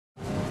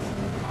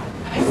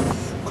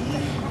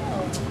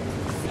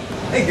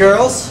Hey,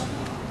 girls.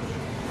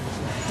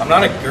 I'm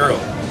not a girl.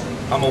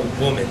 I'm a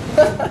woman.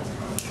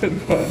 Good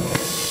one.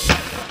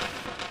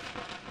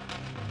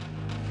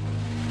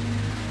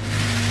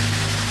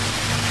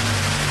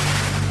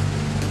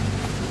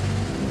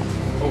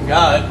 Oh,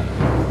 God.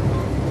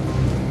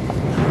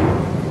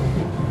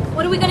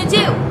 What are we gonna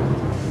do?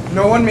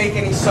 No one make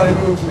any sudden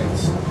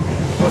movements.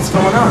 What's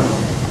going on?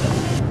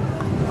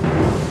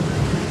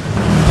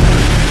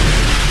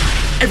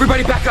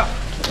 Everybody back up!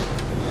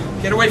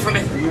 Get away from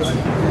me!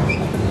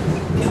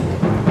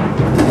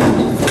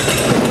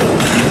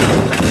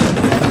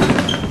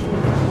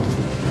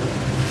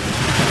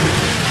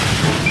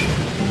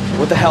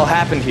 What the hell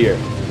happened here?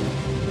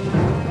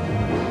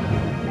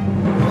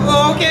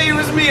 Oh, okay, it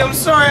was me. I'm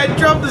sorry. I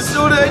dropped the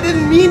soda. I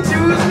didn't mean to.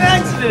 It was an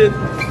accident.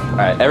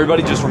 Alright,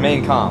 everybody just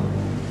remain calm.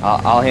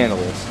 I'll handle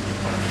this.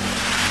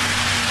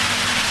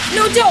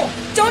 No, don't!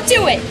 Don't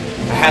do it!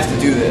 I have to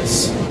do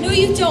this. No,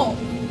 you don't.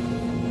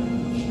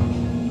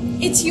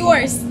 It's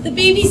yours. The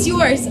baby's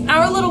yours.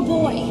 Our little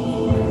boy.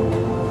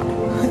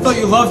 I thought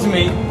you loved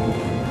me.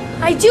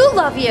 I do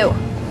love you.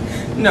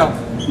 No.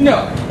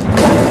 No.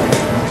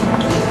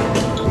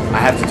 I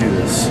have to do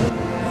this.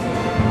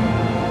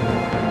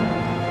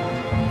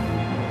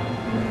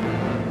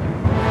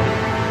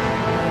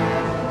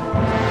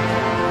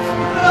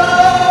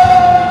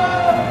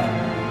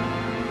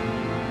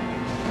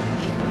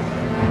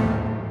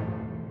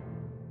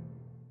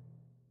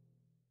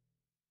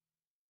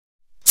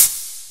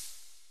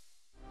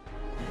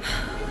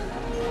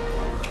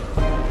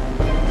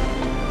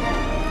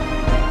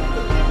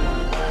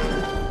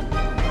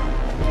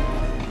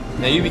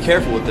 Now you be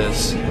careful with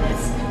this.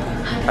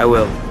 I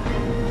will.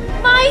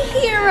 My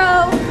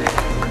hero!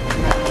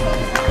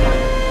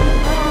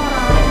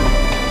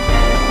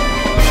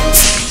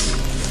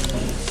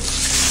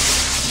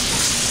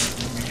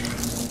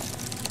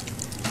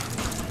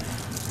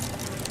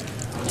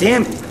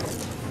 Damn it.